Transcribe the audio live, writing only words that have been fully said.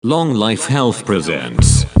Long Life Health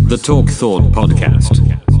presents the Talk Thought Podcast.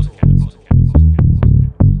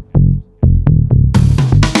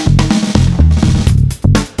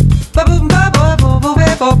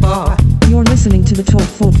 You're listening to the Talk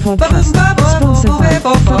Thought Podcast, sponsored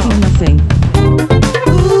by Fucking Nothing.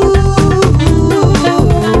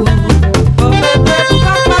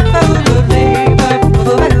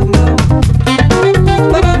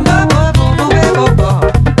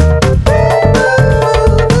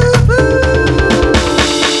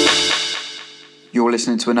 You're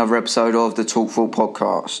listening to another episode of the Talk Thought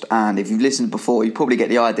Podcast, and if you've listened before, you probably get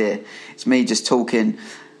the idea. It's me just talking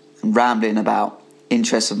and rambling about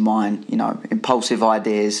interests of mine, impulsive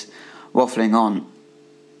ideas, waffling on,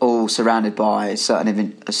 all surrounded by a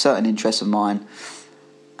certain interest of mine.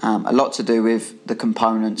 A lot to do with the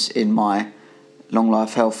components in my long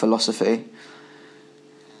life health philosophy.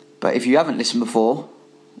 But if you haven't listened before,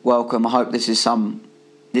 welcome. I hope this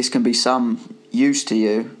can be some use to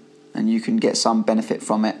you, and you can get some benefit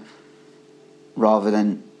from it, rather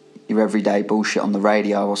than your everyday bullshit on the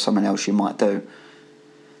radio or something else you might do.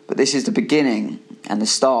 But this is the beginning and the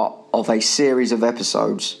start of a series of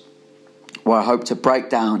episodes where I hope to break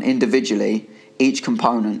down individually each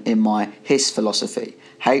component in my HISS philosophy,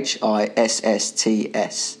 HISSTS.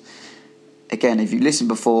 Again, if you listened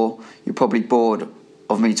before, you're probably bored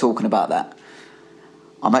of me talking about that.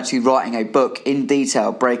 I'm actually writing a book in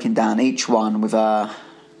detail, breaking down each one with a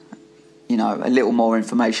little more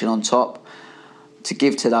information on top to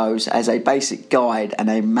give to those as a basic guide and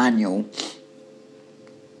a manual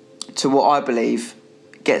to what I believe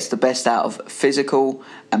gets the best out of physical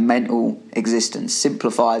and mental existence,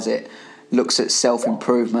 simplifies it, looks at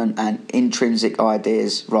self-improvement and intrinsic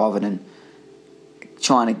ideas rather than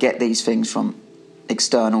trying to get these things from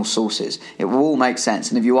external sources. It will all make sense,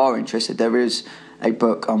 and if you are interested, there is a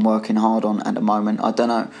book I'm working hard on at the moment. I don't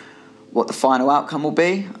know what the final outcome will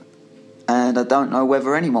be, and I don't know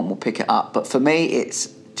whether anyone will pick it up. But for me, it's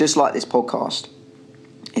just like this podcast.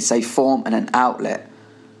 It's a form and an outlet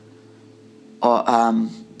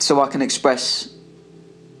so I can express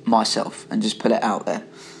myself and just put it out there.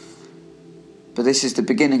 But this is the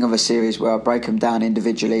beginning of a series where I break them down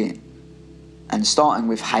individually, and starting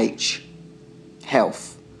with H,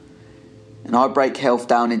 health. And I break health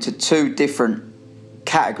down into two different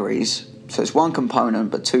categories. So it's one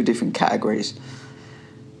component, but two different categories.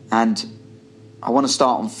 And I want to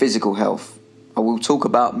start on physical health. I will talk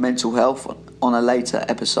about mental health on a later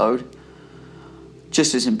episode,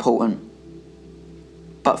 just as important.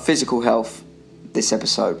 But physical health, this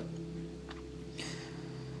episode.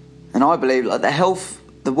 And I believe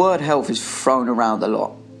the word health is thrown around a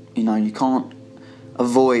lot. You can't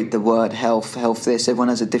avoid the word health this. Everyone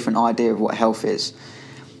has a different idea of what health is.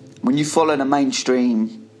 When you follow the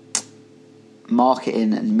mainstream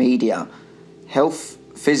marketing and media, health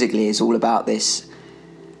physically is all about this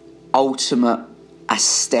ultimate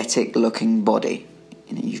aesthetic looking body.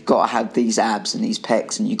 You've got to have these abs and these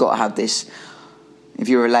pecs, and you've got to have this, if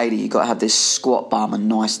you're a lady, you've got to have this squat bum and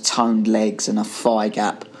nice toned legs and a thigh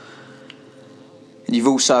gap. And you've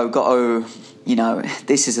also got to,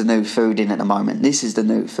 this is the new food in at the moment. This is the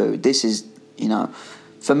new food. This is,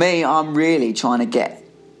 for me, I'm really trying to get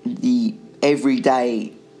the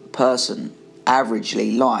everyday person,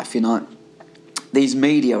 averagely life, These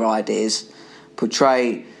media ideas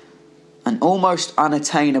portray an almost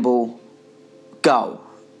unattainable goal.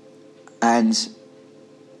 And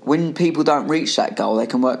when people don't reach that goal, they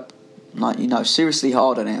can work seriously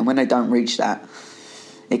hard on it. And when they don't reach that,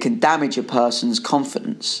 it can damage a person's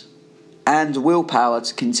confidence and willpower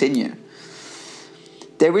to continue.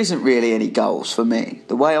 There isn't really any goals for me.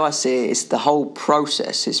 The way I see it is the whole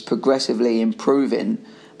process is progressively improving,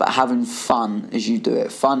 but having fun as you do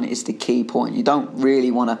it. Fun is the key point. You don't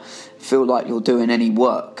really want to feel like you're doing any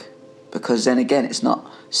work, because then again, it's not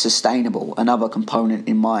sustainable. Another component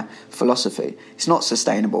in my philosophy. It's not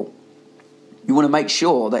sustainable. You want to make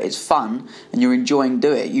sure that it's fun and you're enjoying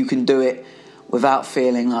doing it. You can do it without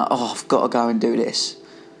feeling like, I've got to go and do this.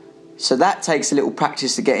 So that takes a little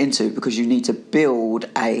practice to get into, because you need to build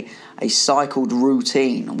a cycled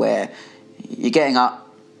routine where you're getting up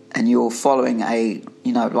and you're following a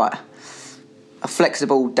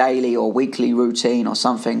flexible daily or weekly routine or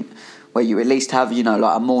something, where you at least have,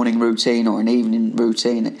 a morning routine or an evening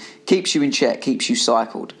routine. It keeps you in check, keeps you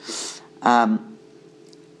cycled. And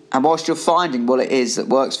whilst you're finding what it is that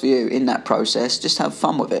works for you in that process, just have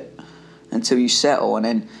fun with it until you settle. And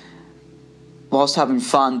then whilst having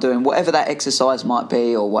fun doing whatever that exercise might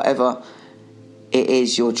be, or whatever it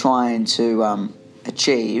is you're trying to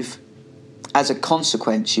achieve, as a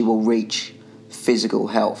consequence, you will reach physical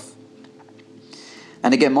health.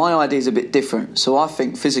 And again, my idea is a bit different. So I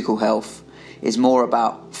think physical health is more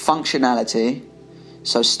about functionality,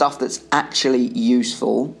 so stuff that's actually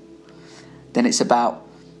useful. Then it's about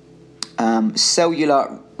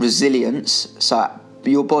cellular resilience, so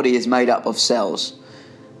your body is made up of cells.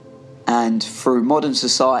 And through modern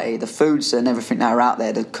society, the foods and everything that are out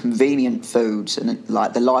there, the convenient foods and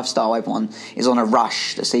like the lifestyle, everyone is on a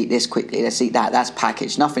rush. Let's eat this quickly, let's eat that. That's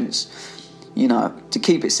packaged. Nothing's, to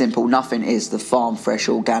keep it simple, nothing is the farm fresh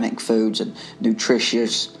organic foods and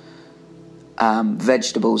nutritious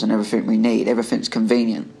vegetables and everything we need. Everything's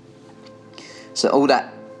convenient. So all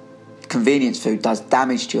that convenience food does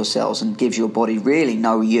damage to your cells and gives your body really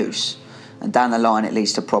no use. And down the line, it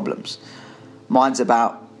leads to problems. Mine's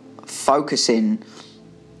about focusing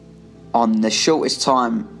on the shortest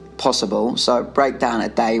time possible. So break down a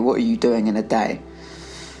day. What are you doing in a day?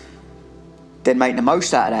 Then make the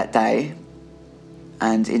most out of that day.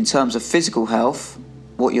 And in terms of physical health,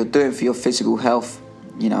 what you're doing for your physical health,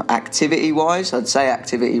 activity wise, I'd say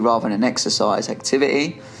activity rather than exercise,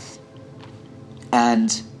 activity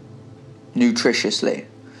and nutritiously.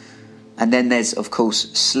 And then there's of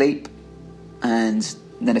course sleep and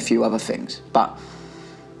then a few other things. But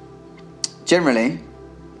generally,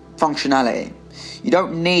 functionality. You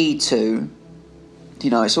don't need to,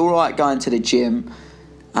 it's all right going to the gym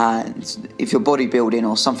and if you're bodybuilding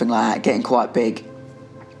or something like that, getting quite big.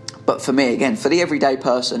 But for me, again, for the everyday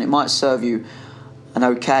person, it might serve you an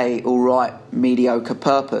okay, all right, mediocre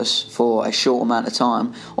purpose for a short amount of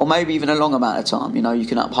time, or maybe even a long amount of time. You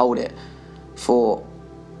can uphold it for,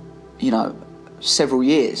 several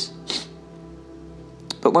years.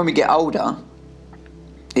 But when we get older,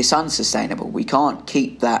 it's unsustainable. We can't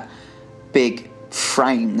keep that big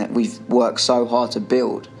frame that we've worked so hard to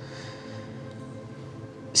build.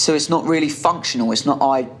 So it's not really functional. It's not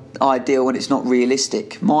ideal and it's not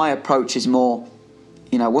realistic. My approach is more,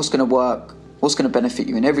 what's going to work, what's going to benefit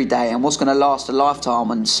you in every day, and what's going to last a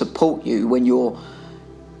lifetime and support you when you're,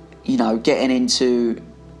 getting into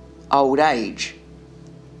old age.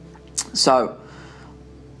 So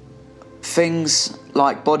things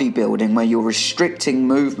like bodybuilding, where you're restricting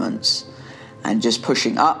movements and just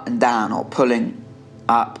pushing up and down or pulling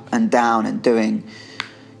up and down and doing,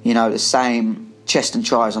 the same chest and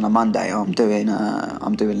tries on a Monday. I'm doing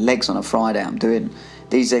legs on a Friday. I'm doing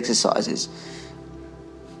these exercises.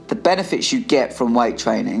 The benefits you get from weight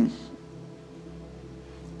training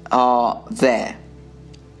are there.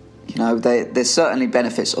 There's certainly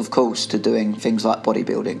benefits, of course, to doing things like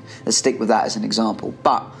bodybuilding. Let's stick with that as an example.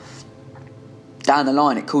 But down the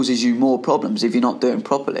line, it causes you more problems if you're not doing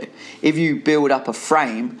properly. If you build up a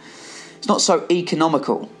frame, it's not so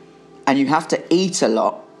economical, and you have to eat a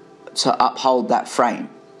lot to uphold that frame,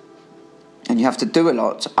 and you have to do a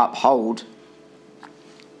lot to uphold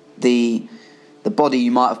the body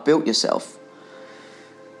you might have built yourself.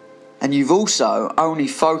 And you've also only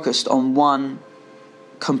focused on one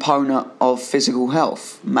component of physical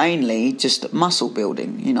health, mainly just muscle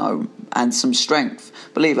building, and some strength.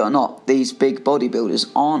 Believe it or not, these big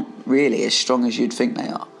bodybuilders aren't really as strong as you'd think they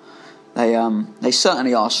are. They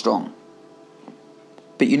certainly are strong,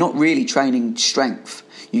 but you're not really training strength.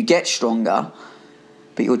 You get stronger,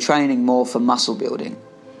 but you're training more for muscle building,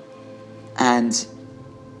 and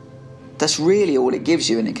that's really all it gives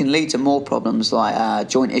you. And it can lead to more problems like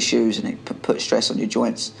joint issues, and it puts stress on your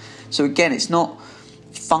joints. So again, it's not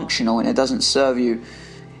functional and it doesn't serve you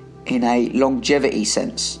in a longevity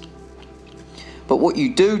sense. But what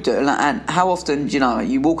you do, and how often,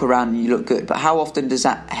 you walk around and you look good, but how often does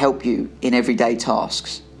that help you in everyday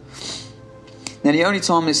tasks? Now, the only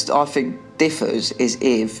time this, I think, differs is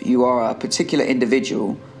if you are a particular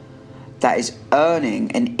individual that is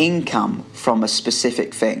earning an income from a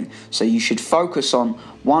specific thing. So you should focus on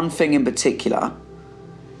one thing in particular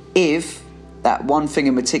if that one thing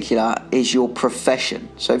in particular is your profession.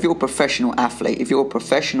 So if you're a professional athlete, if you're a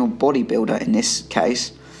professional bodybuilder in this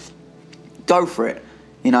case, go for it.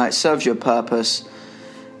 It serves you a purpose.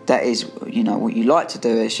 That is, what you like to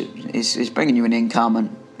do is bringing you an income,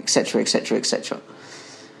 and etc., etc., etc.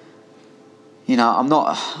 I'm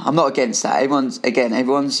not against that.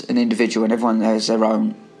 Everyone's an individual and everyone has their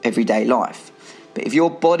own everyday life. But if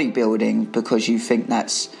you're bodybuilding because you think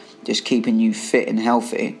that's just keeping you fit and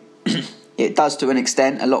healthy, it does to an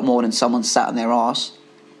extent, a lot more than someone sat on their arse.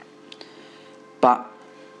 But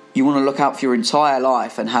you want to look out for your entire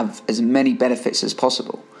life and have as many benefits as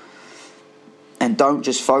possible. And don't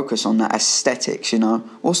just focus on that aesthetics,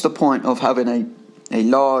 What's the point of having a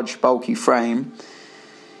large, bulky frame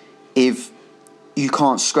if you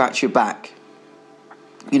can't scratch your back?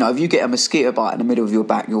 If you get a mosquito bite in the middle of your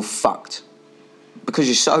back, you're fucked. because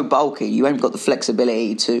you're so bulky, you haven't got the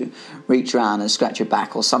flexibility to reach around and scratch your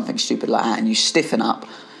back or something stupid like that, and you stiffen up,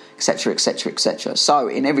 etc., etc., etc. So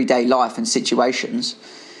in everyday life and situations,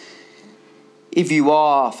 if you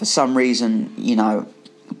are for some reason,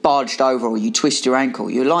 barged over or you twist your ankle,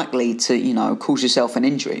 you're likely to, cause yourself an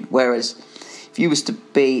injury. Whereas if you was to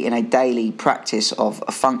be in a daily practice of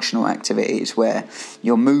functional activities where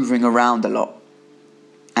you're moving around a lot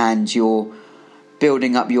and you're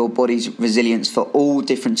building up your body's resilience for all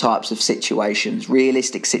different types of situations,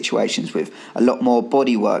 realistic situations with a lot more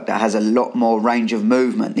body work that has a lot more range of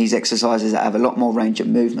movement, these exercises that have a lot more range of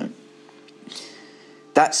movement,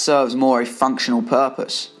 that serves more a functional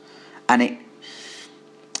purpose, and it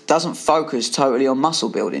doesn't focus totally on muscle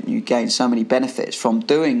building. You gain so many benefits from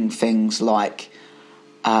doing things like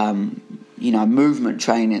movement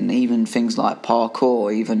training, even things like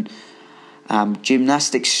parkour, even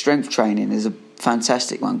gymnastic strength training is a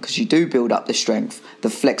fantastic one, because you do build up the strength, the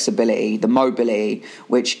flexibility, the mobility,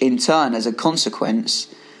 which in turn, as a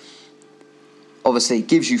consequence, obviously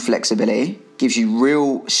gives you flexibility, gives you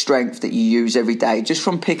real strength that you use every day just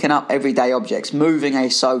from picking up everyday objects, moving a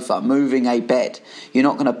sofa, moving a bed. You're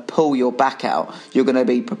not going to pull your back out. You're going to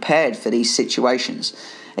be prepared for these situations.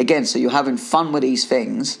 Again, so you're having fun with these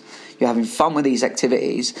things, you're having fun with these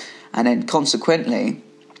activities, and then consequently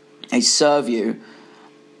they serve you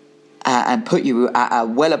and put you at a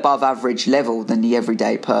well above average level than the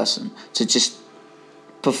everyday person to just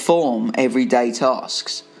perform everyday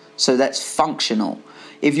tasks. So that's functional.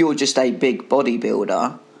 If you're just a big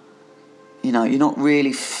bodybuilder, you're not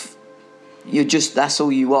really, that's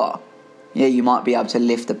all you are. Yeah, you might be able to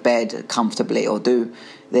lift a bed comfortably or do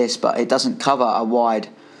this, but it doesn't cover a wide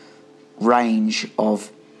range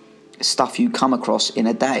of stuff you come across in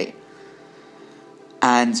a day.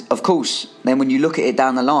 And of course, then when you look at it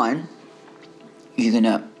down the line, you're going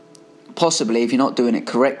to possibly, if you're not doing it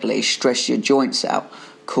correctly, stress your joints out,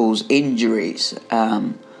 cause injuries,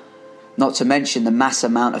 not to mention the mass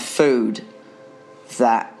amount of food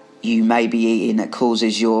that you may be eating that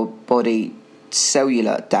causes your body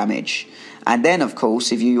cellular damage. And then, of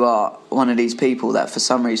course, if you are one of these people that for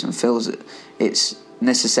some reason feels that it's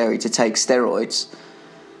necessary to take steroids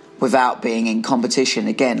without being in competition,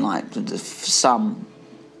 again, like some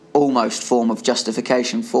almost form of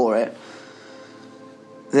justification for it,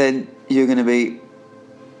 then you're going to be,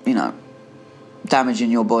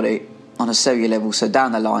 damaging your body on a cellular level. So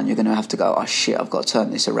down the line, you're going to have to go, oh shit, I've got to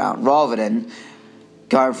turn this around. Rather than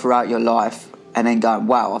going throughout your life and then going,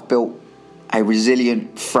 wow, I've built a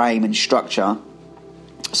resilient frame and structure.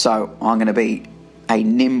 So I'm going to be a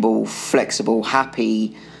nimble, flexible,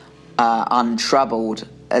 happy, untroubled,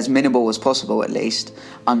 as minimal as possible at least,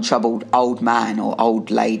 untroubled old man or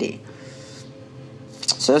old lady.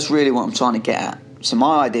 So that's really what I'm trying to get at. So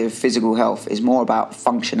my idea of physical health is more about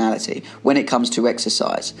functionality when it comes to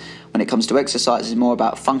exercise. When it comes to exercise, it's more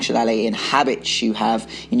about functionality and habits you have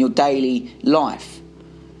in your daily life.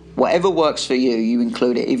 Whatever works for you, you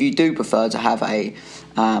include it. If you do prefer to have a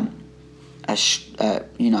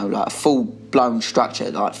full-blown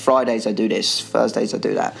structure, like Fridays I do this, Thursdays I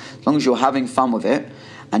do that. As long as you're having fun with it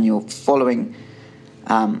and you're following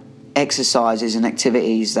exercises and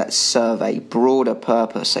activities that serve a broader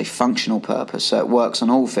purpose, a functional purpose, so it works on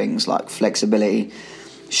all things like flexibility,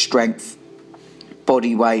 strength,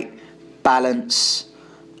 body weight, balance.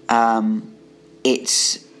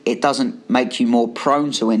 It doesn't make you more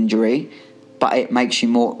prone to injury, but it makes you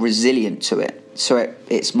more resilient to it. So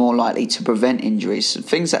it's more likely to prevent injuries,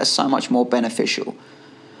 things that are so much more beneficial.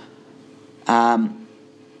 And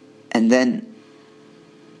then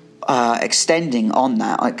extending on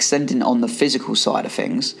the physical side of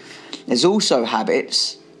things, there's also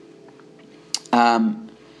habits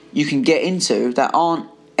you can get into that aren't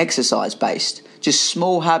exercise based, just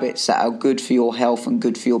small habits that are good for your health and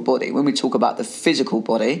good for your body. When we talk about the physical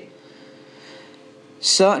body,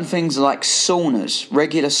 certain things like saunas,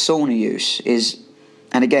 regular sauna use is,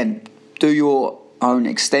 and again, do your own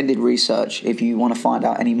extended research if you want to find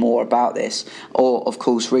out any more about this, or of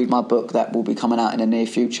course read my book that will be coming out in the near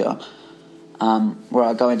future, where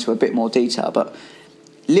I go into a bit more detail. But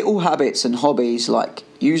little habits and hobbies like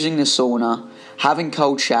using the sauna, having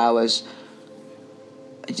cold showers,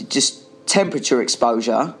 just temperature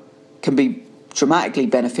exposure can be dramatically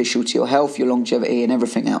beneficial to your health, your longevity and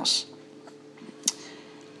everything else.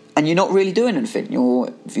 And you're not really doing anything.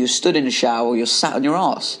 If you're stood in the shower, you're sat on your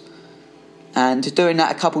arse. And doing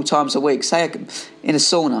that a couple times a week, say in a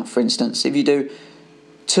sauna, for instance, if you do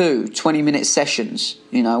 2 20-minute sessions,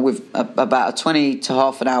 with about a 20 to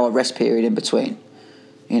half an hour rest period in between,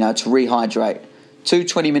 to rehydrate, 2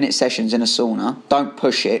 20-minute sessions in a sauna. Don't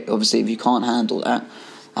push it, obviously, if you can't handle that.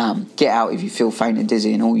 Get out if you feel faint and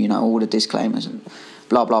dizzy and all the disclaimers and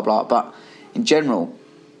blah, blah, blah. But in general,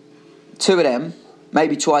 2 of them,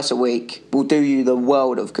 maybe twice a week, will do you the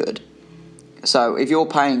world of good. So if you're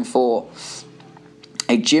paying for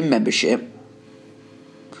a gym membership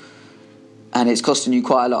and it's costing you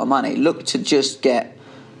quite a lot of money, look to just get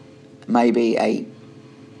maybe a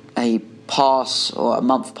pass or a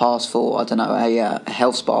month pass for, I don't know, a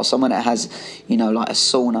health spa, someone that has, like a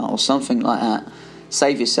sauna or something like that.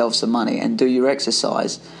 Save yourself some money and do your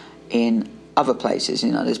exercise in other places.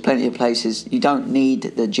 There's plenty of places. You don't need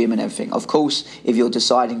the gym and everything. Of course, if you're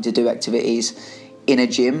deciding to do activities in a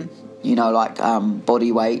gym, like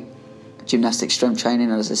body weight, gymnastic, strength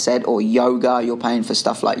training, as I said, or yoga, you're paying for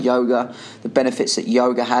stuff like yoga. The benefits that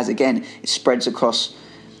yoga has, again, it spreads across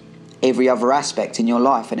every other aspect in your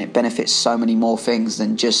life, and it benefits so many more things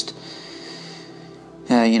than just,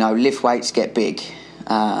 lift weights, get big,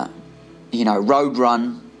 road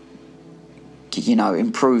run,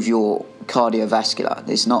 improve your cardiovascular.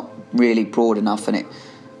 It's not really broad enough, and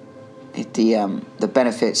the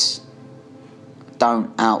benefits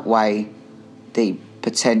don't outweigh the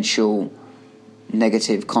potential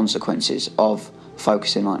negative consequences of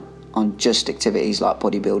focusing on just activities like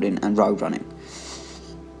bodybuilding and road running.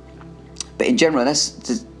 But in general,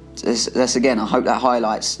 that's again, I hope that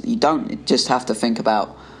highlights, you don't just have to think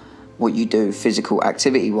about what you do physical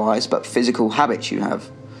activity wise, but physical habits you have.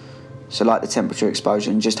 So like the temperature exposure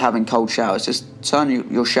and just having cold showers, just turn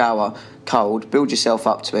your shower cold, build yourself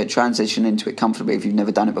up to it, transition into it comfortably if you've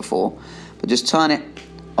never done it before, but just turn it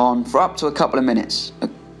on for up to a couple of minutes,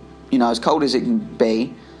 as cold as it can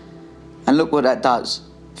be, and look what that does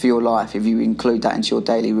for your life if you include that into your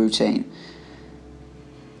daily routine.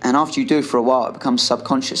 And after you do for a while, it becomes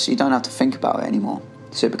subconscious, so you don't have to think about it anymore,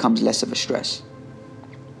 so it becomes less of a stress.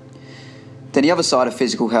 Then the other side of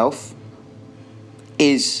physical health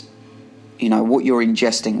is, what you're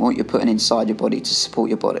ingesting, what you're putting inside your body to support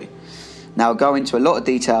your body. Now, I'll go into a lot of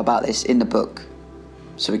detail about this in the book.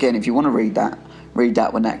 So again, if you want to read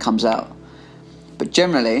that when that comes out. But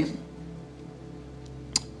generally,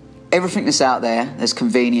 everything that's out there, that's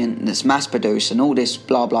convenient, that's mass-produced, and all this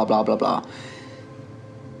blah, blah, blah, blah, blah,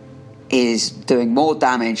 is doing more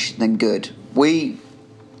damage than good. We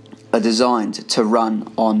are designed to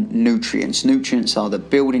run on nutrients. Nutrients are the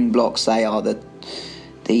building blocks. They are the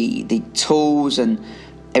tools and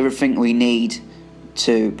everything we need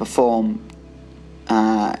to perform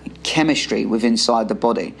chemistry within inside the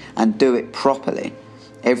body and do it properly.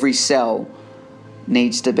 Every cell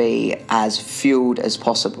needs to be as fueled as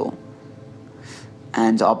possible.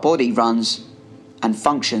 And our body runs and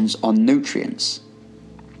functions on nutrients.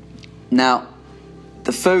 Now,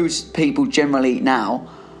 the foods people generally eat now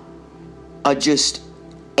are just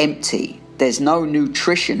empty. There's no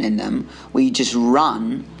nutrition in them. We just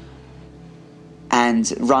run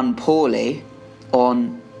poorly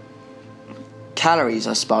on calories,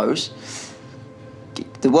 I suppose.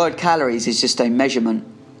 The word calories is just a measurement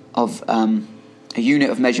of a unit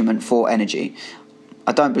of measurement for energy.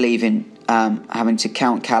 I don't believe in having to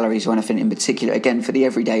count calories or anything in particular. Again, for the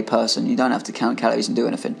everyday person, you don't have to count calories and do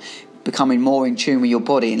anything. Becoming more in tune with your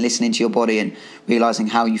body and listening to your body and realising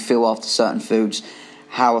how you feel after certain foods,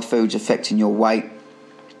 how a food's affecting your weight.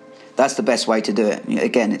 That's the best way to do it.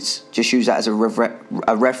 Again, it's just use that as a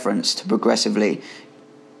reference to progressively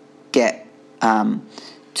get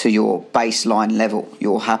to your baseline level,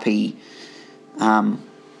 your happy,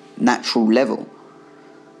 natural level.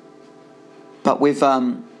 But with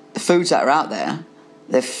the foods that are out there,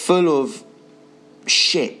 they're full of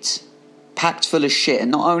shit, packed full of shit,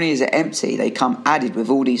 and not only is it empty, they come added with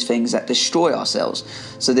all these things that destroy our cells.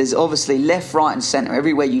 So there's obviously left, right and centre,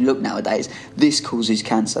 everywhere you look nowadays, this causes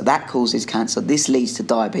cancer, that causes cancer, this leads to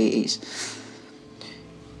diabetes.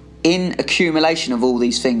 In accumulation of all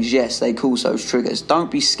these things, yes, they cause those triggers.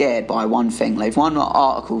 Don't be scared by one thing. Like if one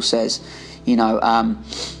article says, all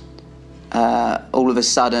of a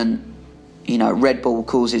sudden, Red Bull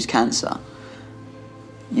causes cancer,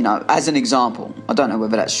 as an example, I don't know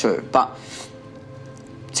whether that's true, but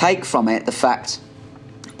take from it the fact,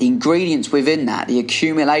 the ingredients within that, the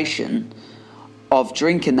accumulation of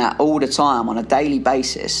drinking that all the time on a daily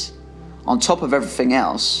basis, on top of everything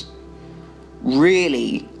else,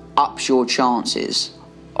 really ups your chances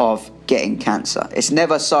of getting cancer. It's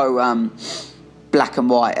never so black and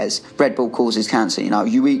white as Red Bull causes cancer.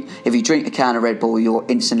 If you drink a can of Red Bull, you'll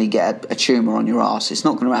instantly get a tumour on your ass. It's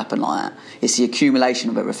not going to happen like that. It's the accumulation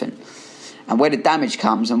of everything. And where the damage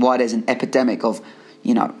comes and why there's an epidemic of,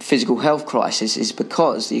 physical health crisis is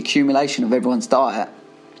because the accumulation of everyone's diet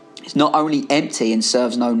It's not only empty and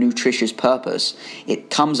serves no nutritious purpose, it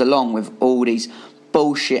comes along with all these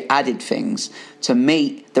bullshit added things to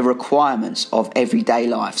meet the requirements of everyday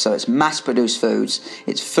life. So it's mass-produced foods,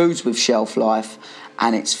 it's foods with shelf life,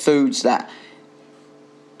 and it's foods that,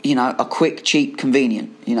 you know, are quick, cheap,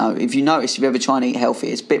 convenient. You know, if you notice, if you ever try and eat healthy,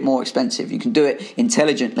 it's a bit more expensive. You can do it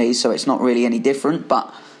intelligently, so it's not really any different,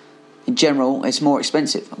 but in general, it's more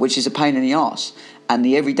expensive, which is a pain in the arse. And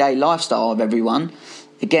the everyday lifestyle of everyone,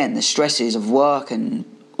 again, the stresses of work and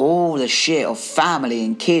all the shit of family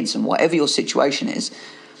and kids and whatever your situation is,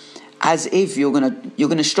 as if you're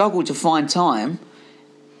gonna struggle to find time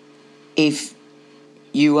if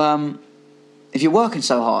you're working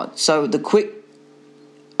so hard. So the quick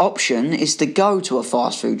option is to go to a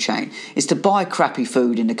fast food chain, is to buy crappy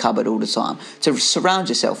food in the cupboard all the time, to surround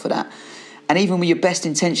yourself with that. And even with your best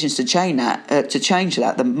intentions to change that,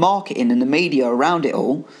 the marketing and the media around it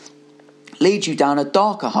all leads you down a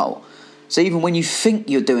darker hole. So even when you think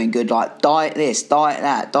you're doing good, like diet this, diet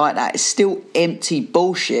that, it's still empty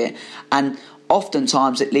bullshit. And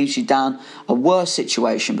oftentimes it leads you down a worse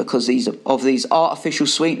situation because these artificial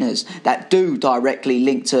sweeteners that do directly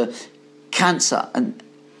link to cancer and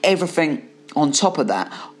everything on top of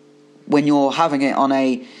that. When you're having it on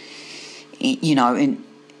a, you know, in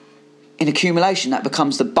accumulation, that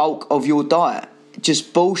becomes the bulk of your diet.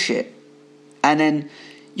 Just bullshit. And then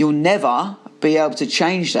you'll never be able to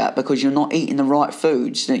change that because you're not eating the right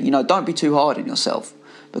foods. You know, don't be too hard on yourself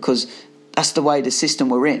because that's the way the system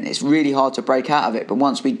we're in. It's really hard to break out of it. But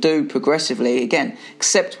once we do progressively, again,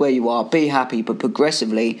 accept where you are, be happy, but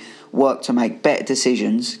progressively work to make better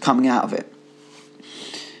decisions coming out of it.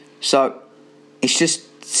 So it's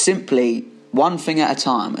just simply one thing at a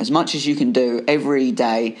time, as much as you can do every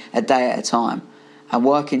day, a day at a time, and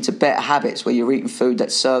work into better habits where you're eating food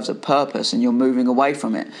that serves a purpose and you're moving away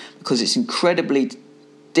from it, because it's incredibly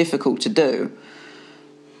difficult to do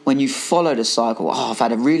when you follow the cycle. Oh, I've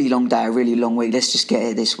had a really long day, a really long week, let's just get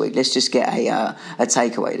it this week, let's just get a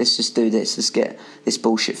takeaway, let's just do this, let's get this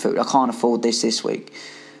bullshit food, I can't afford this week.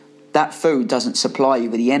 That food doesn't supply you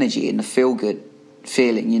with the energy and the feel-good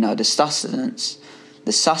feeling, you know, the sustenance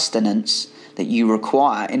that you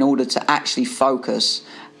require in order to actually focus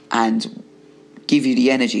and give you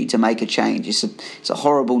the energy to make a change. It's a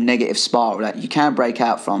horrible negative spiral that you can break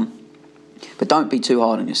out from, but don't be too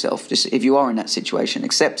hard on yourself. Just if you are in that situation,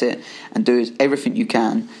 accept it and do everything you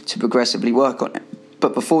can to progressively work on it.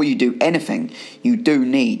 But before you do anything, you do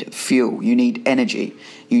need fuel, you need energy,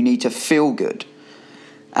 you need to feel good,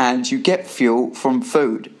 and you get fuel from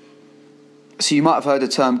food. So you might have heard the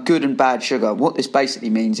term good and bad sugar. What this basically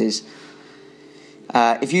means is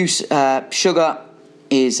sugar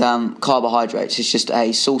is carbohydrates. It's just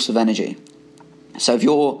a source of energy. So if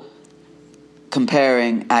you're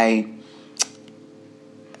comparing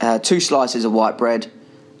two slices of white bread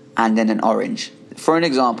and then an orange, for an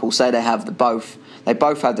example, say they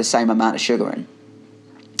both have the same amount of sugar in.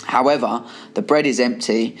 However, the bread is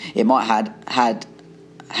empty. It might have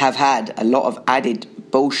had a lot of added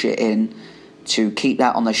bullshit in to keep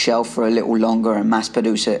that on the shelf for a little longer and mass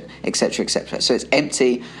produce it, etc., etc. So it's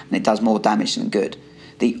empty and it does more damage than good.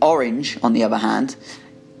 The orange, on the other hand,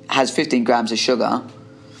 has 15 grams of sugar,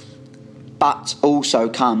 but also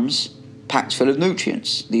comes packed full of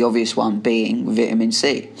nutrients, the obvious one being vitamin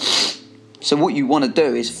C. So what you want to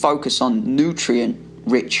do is focus on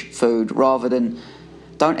nutrient-rich food rather than,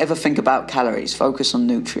 don't ever think about calories, focus on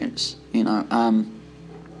nutrients, you know. And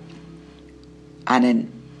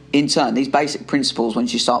then, in turn, these basic principles,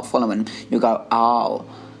 once you start following, you'll go, oh,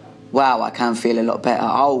 wow, I can feel a lot better.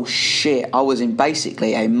 Oh, shit, I was in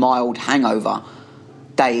basically a mild hangover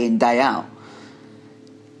day in, day out.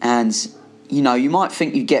 And, you know, you might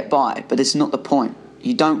think you get by, but it's not the point.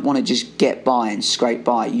 You don't want to just get by and scrape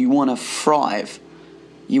by. You want to thrive.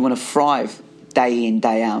 You want to thrive day in,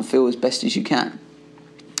 day out and feel as best as you can.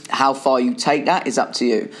 How far you take that is up to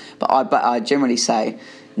you. But I generally say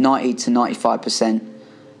 90 to 95%.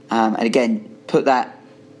 And again, put that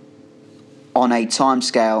on a time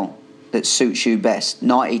scale that suits you best.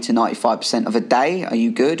 90 to 95% of a day, are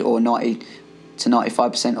you good? Or 90 to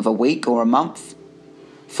 95% of a week or a month?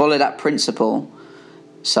 Follow that principle.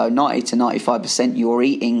 So 90 to 95% you're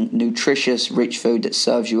eating nutritious, rich food that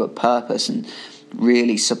serves you a purpose and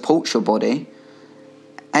really supports your body.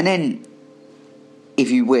 And then,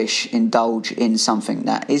 if you wish, indulge in something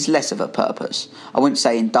that is less of a purpose. I wouldn't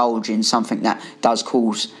say indulge in something that does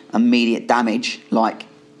cause immediate damage, like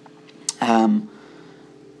a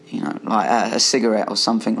cigarette or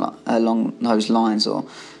something along those lines, or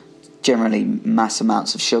generally mass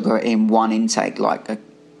amounts of sugar in one intake, like a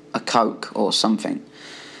Coke or something.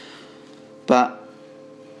 But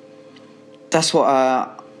that's what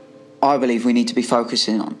I believe we need to be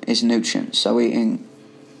focusing on, is nutrients. So eating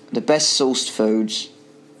the best sourced foods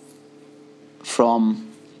from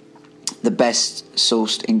the best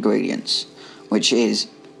sourced ingredients, which is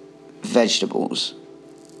vegetables,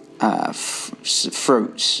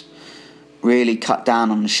 fruits. Really cut down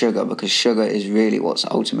on the sugar, because sugar is really what's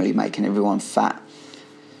ultimately making everyone fat.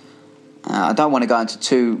 I don't want to go into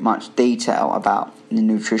too much detail about the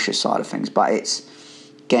nutritious side of things, but it's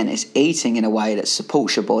eating in a way that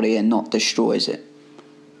supports your body and not destroys it.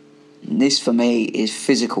 And this for me is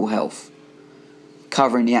physical health.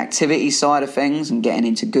 Covering the activity side of things and getting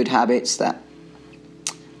into good habits that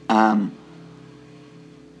don't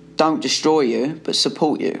destroy you but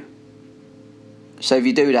support you. So if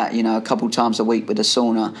you do that, a couple times a week with a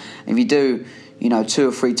sauna, if you do, 2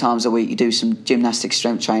 or 3 times a week, you do some gymnastic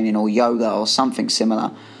strength training or yoga or something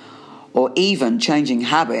similar, or even changing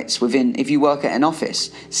habits within, if you work at an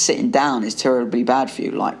office, sitting down is terribly bad for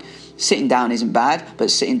you. Like, sitting down isn't bad,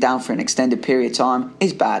 but sitting down for an extended period of time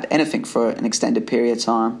is bad. Anything for an extended period of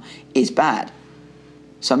time is bad.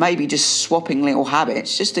 So maybe just swapping little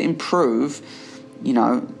habits just to improve,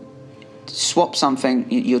 swap something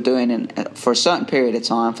you're doing for a certain period of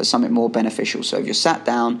time for something more beneficial. So if you're sat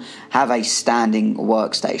down, have a standing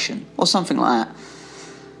workstation or something like that.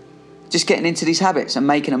 Just getting into these habits and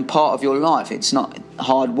making them part of your life. It's not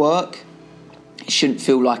hard work. It shouldn't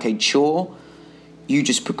feel like a chore. You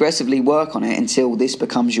just progressively work on it until this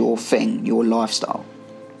becomes your thing, your lifestyle.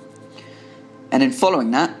 And then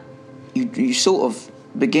following that, you sort of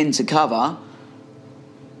begin to cover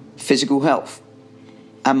physical health.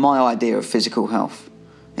 And my idea of physical health.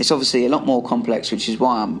 It's obviously a lot more complex, which is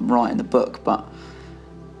why I'm writing the book, but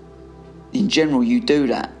in general you do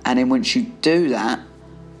that. And then once you do that,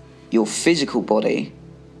 your physical body,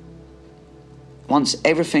 once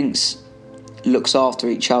everything's looks after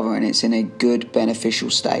each other and it's in a good,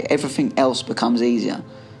 beneficial state, everything else becomes easier.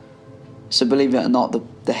 So believe it or not,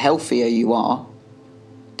 the healthier you are,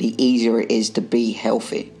 the easier it is to be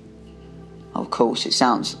healthy. Of course, it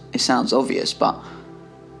sounds obvious, but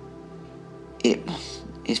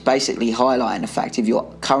it's basically highlighting the fact if you're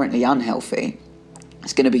currently unhealthy,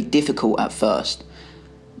 it's going to be difficult at first,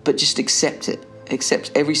 but just accept it.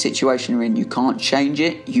 Accept every situation you're in. You can't change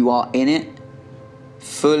it. You are in it.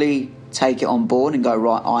 Fully take it on board and go,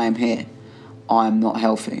 right, I am here. I am not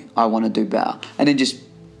healthy. I want to do better. And then just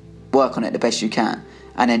work on it the best you can.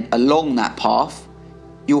 And then along that path,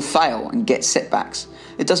 you'll fail and get setbacks.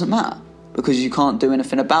 It doesn't matter, because you can't do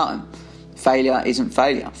anything about them. Failure isn't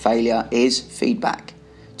failure. Failure is feedback.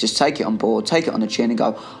 Just take it on board, take it on the chin and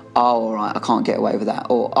go, oh, all right, I can't get away with that.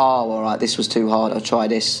 Or, oh, all right, this was too hard. I'll try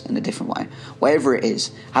this in a different way. Whatever it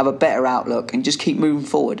is, have a better outlook and just keep moving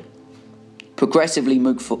forward. Progressively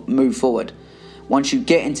move forward. Once you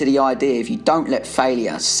get into the idea, if you don't let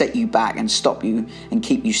failure set you back and stop you and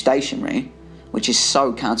keep you stationary, which is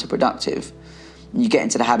so counterproductive, and you get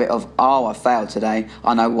into the habit of, oh, I failed today,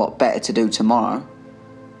 I know what better to do tomorrow.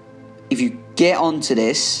 If you get onto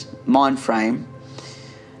this mind frame,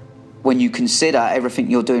 when you consider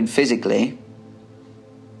everything you're doing physically,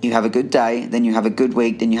 you have a good day, then you have a good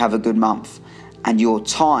week, then you have a good month. And your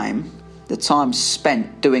time, the time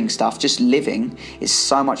spent doing stuff, just living, is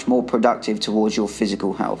so much more productive towards your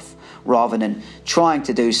physical health, rather than trying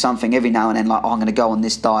to do something every now and then, like, oh, I'm going to go on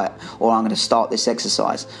this diet, or I'm going to start this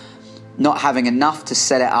exercise. Not having enough to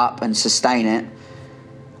set it up and sustain it,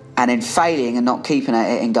 and then failing and not keeping at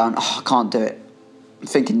it and going, oh, I can't do it,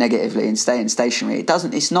 thinking negatively and staying stationary.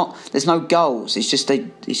 There's no goals. It's just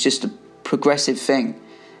a progressive thing.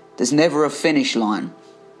 There's never a finish line.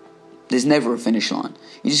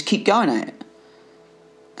 You just keep going at it.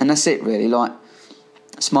 And that's it, really. Like,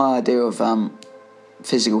 that's my idea of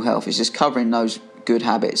physical health, is just covering those good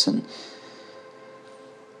habits. And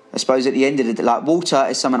I suppose at the end of the day, like, water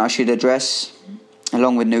is something I should address,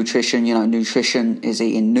 along with nutrition. Nutrition is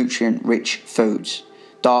eating nutrient-rich foods,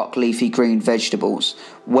 dark leafy green vegetables,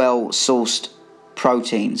 well-sourced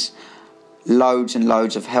proteins, loads and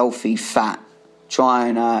loads of healthy fat. Try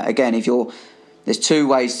and, again, there's 2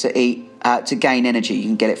 ways to eat, to gain energy. You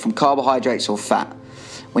can get it from carbohydrates or fat.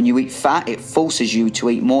 When you eat fat, it forces you to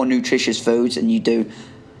eat more nutritious foods, and you do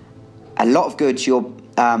a lot of good to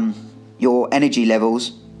your energy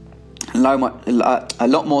levels, a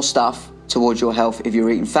lot more stuff towards your health if you're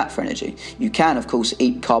eating fat for energy. You can, of course,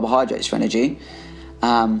 eat carbohydrates for energy,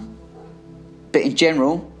 but in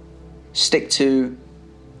general, stick to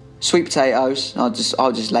sweet potatoes. I'll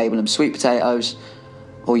just label them sweet potatoes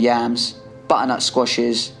or yams, butternut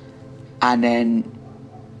squashes, and then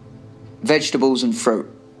vegetables and fruit.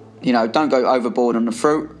 Don't go overboard on the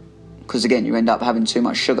fruit, because again, you end up having too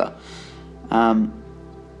much sugar.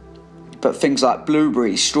 But things like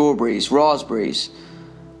blueberries, strawberries, raspberries,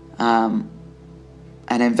 and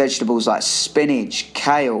then vegetables like spinach,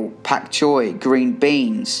 kale, pak choi, green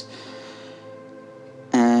beans,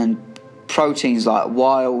 and proteins like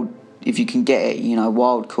wild, if you can get it,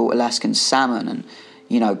 wild caught Alaskan salmon,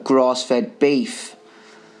 and grass-fed beef.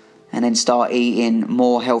 And then start eating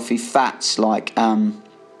more healthy fats like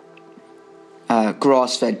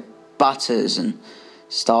grass-fed butters, and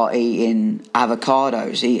start eating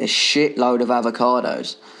avocados. Eat a shitload of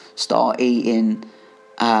avocados. Start eating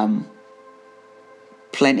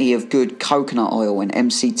plenty of good coconut oil and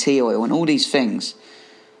MCT oil and all these things.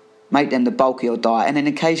 Make them the bulk of your diet. And then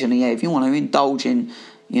occasionally, if you want to indulge in,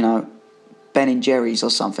 Ben and Jerry's or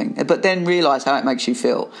something. But then realise how it makes you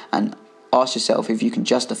feel and ask yourself if you can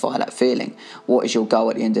justify that feeling. What is your goal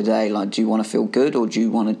at the end of the day? Like, do you want to feel good, or do you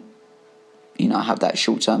want to, have that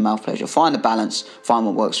short-term mouth pleasure? Find the balance, find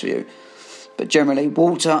what works for you. But generally,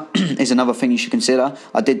 water is another thing you should consider.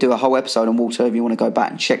 I did do a whole episode on water if you want to go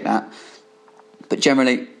back and check that. But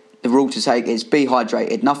generally, the rule to take is be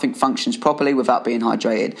hydrated. Nothing functions properly without being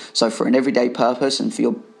hydrated. So for an everyday purpose and for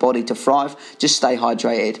your body to thrive, just stay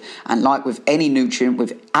hydrated. And like with any nutrient,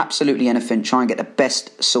 with absolutely anything, try and get the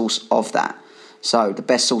best source of that. So the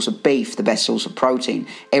best source of beef, the best source of protein,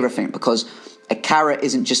 everything. Because a carrot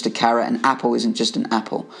isn't just a carrot, an apple isn't just an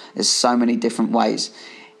apple. There's so many different ways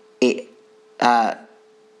it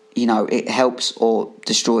helps or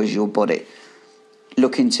destroys your body.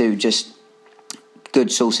 Look into just good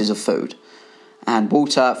sources of food. And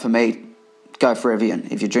water, for me, go for Evian.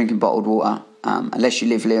 If you're drinking bottled water, unless you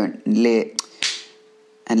live near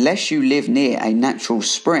a natural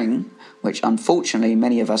spring, which unfortunately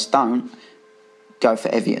many of us don't, go for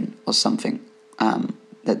Evian or something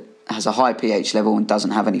that has a high pH level and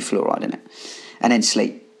doesn't have any fluoride in it. And then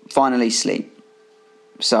sleep. Finally, sleep.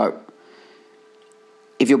 So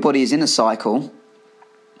if your body is in a cycle,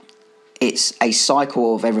 it's a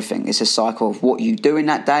cycle of everything. It's a cycle of what you do in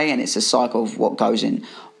that day, and it's a cycle of what goes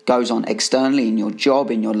on externally in your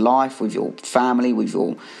job, in your life, with your family, with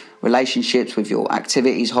your relationships, with your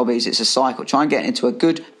activities, hobbies. It's a cycle. Try and get into a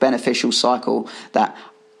good, beneficial cycle that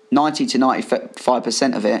 90 to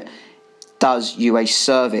 95% of it does you a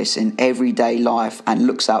service in everyday life and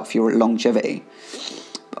looks out for your longevity.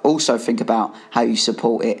 But also think about how you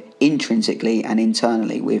support it intrinsically and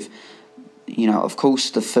internally with, of course,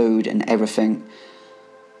 the food and everything.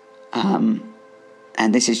 And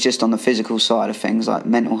this is just on the physical side of things. Like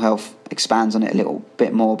mental health expands on it a little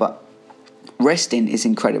bit more, but resting is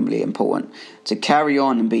incredibly important. To carry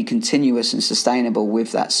on and be continuous and sustainable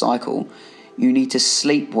with that cycle, you need to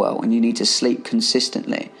sleep well and you need to sleep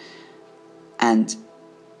consistently. And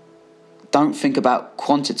don't think about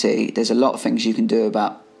quantity. There's a lot of things you can do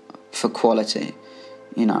for quality,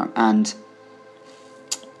 and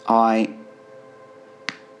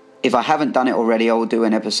if I haven't done it already, I will do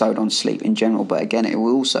an episode on sleep in general, but again, it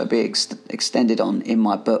will also be extended on in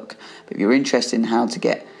my book. But if you're interested in how to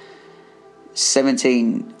get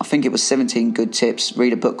 17 good tips,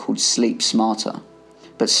 read a book called Sleep Smarter.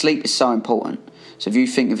 But sleep is so important. So if you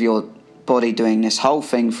think of your body doing this whole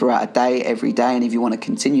thing throughout a day, every day, and if you want to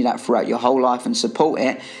continue that throughout your whole life and support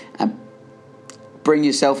it and bring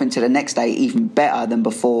yourself into the next day even better than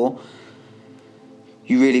before,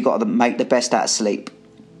 you really got to make the best out of sleep.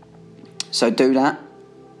 So do that,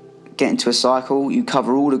 get into a cycle, you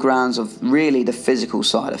cover all the grounds of really the physical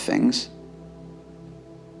side of things,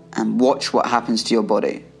 and watch what happens to your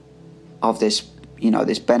body of this,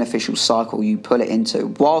 this beneficial cycle you pull it into,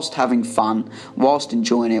 whilst having fun, whilst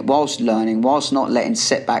enjoying it, whilst learning, whilst not letting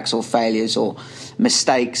setbacks or failures or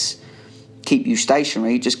mistakes keep you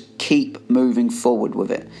stationary. Just keep moving forward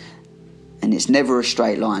with it. And it's never a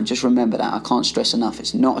straight line. Just remember that. I can't stress enough.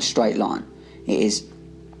 It's not a straight line. It is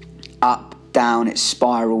up, down, it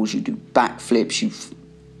spirals, you do backflips,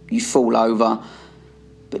 you fall over,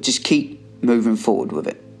 but just keep moving forward with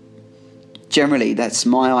it. Generally, that's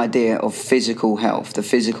my idea of physical health, the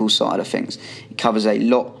physical side of things. It covers a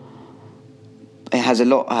lot, it has a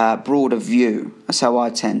lot broader view. That's how I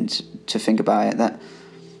tend to think about it. That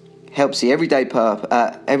helps the everyday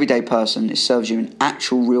person. It serves you an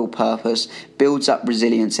actual real purpose, builds up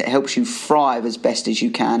resilience. It helps you thrive as best as you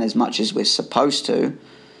can, as much as we're supposed to.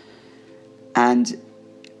 And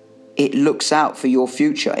it looks out for your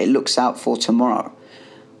future. It looks out for tomorrow.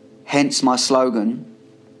 Hence my slogan,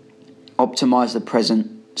 optimize the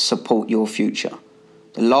present, support your future.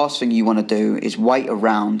 The last thing you want to do is wait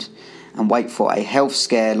around and wait for a health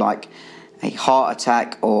scare like a heart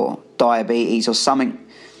attack or diabetes or something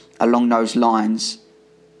along those lines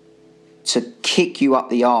to kick you up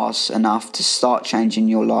the arse enough to start changing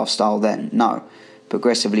your lifestyle then. No.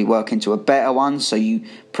 Progressively work into a better one so you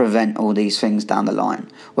prevent all these things down the line,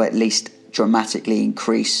 or at least dramatically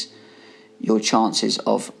increase your chances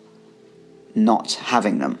of not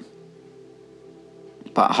having them.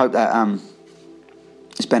 But I hope that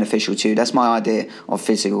it's beneficial to you. That's my idea of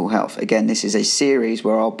physical health. Again, this is a series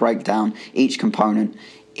where I'll break down each component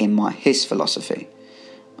in my HISS philosophy.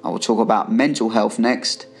 I will talk about mental health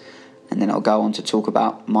next, and then I'll go on to talk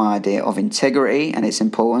about my idea of integrity and its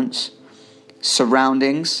importance,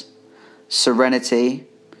 surroundings, serenity,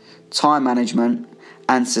 time management,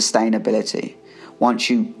 and sustainability. Once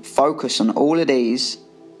you focus on all of these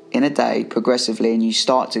in a day progressively and you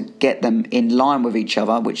start to get them in line with each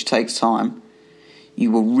other, which takes time,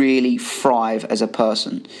 you will really thrive as a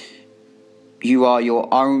person. You are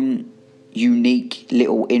your own unique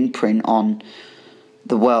little imprint on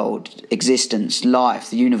the world, existence, life,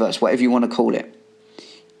 the universe, whatever you want to call it.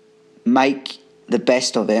 Make the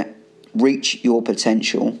best of it. Reach your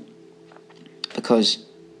potential, because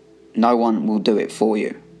no one will do it for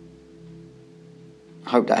you. I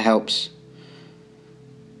hope that helps.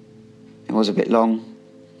 It was a bit long,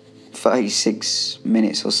 36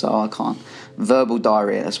 minutes or so. I can't. Verbal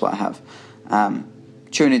diarrhea, that's what I have.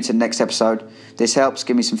 Tune into the next episode. This helps.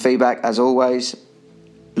 Give me some feedback as always.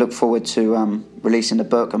 Look forward to releasing the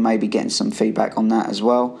book and maybe getting some feedback on that as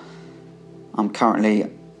well. I'm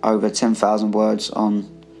currently over 10,000 words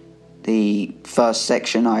on the first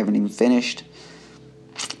section. I haven't even finished,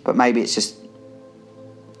 but maybe it's just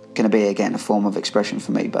going to be again a form of expression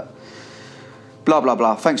for me. But blah blah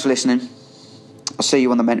blah. Thanks for listening. I'll see you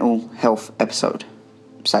on the mental health episode.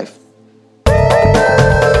 Safe.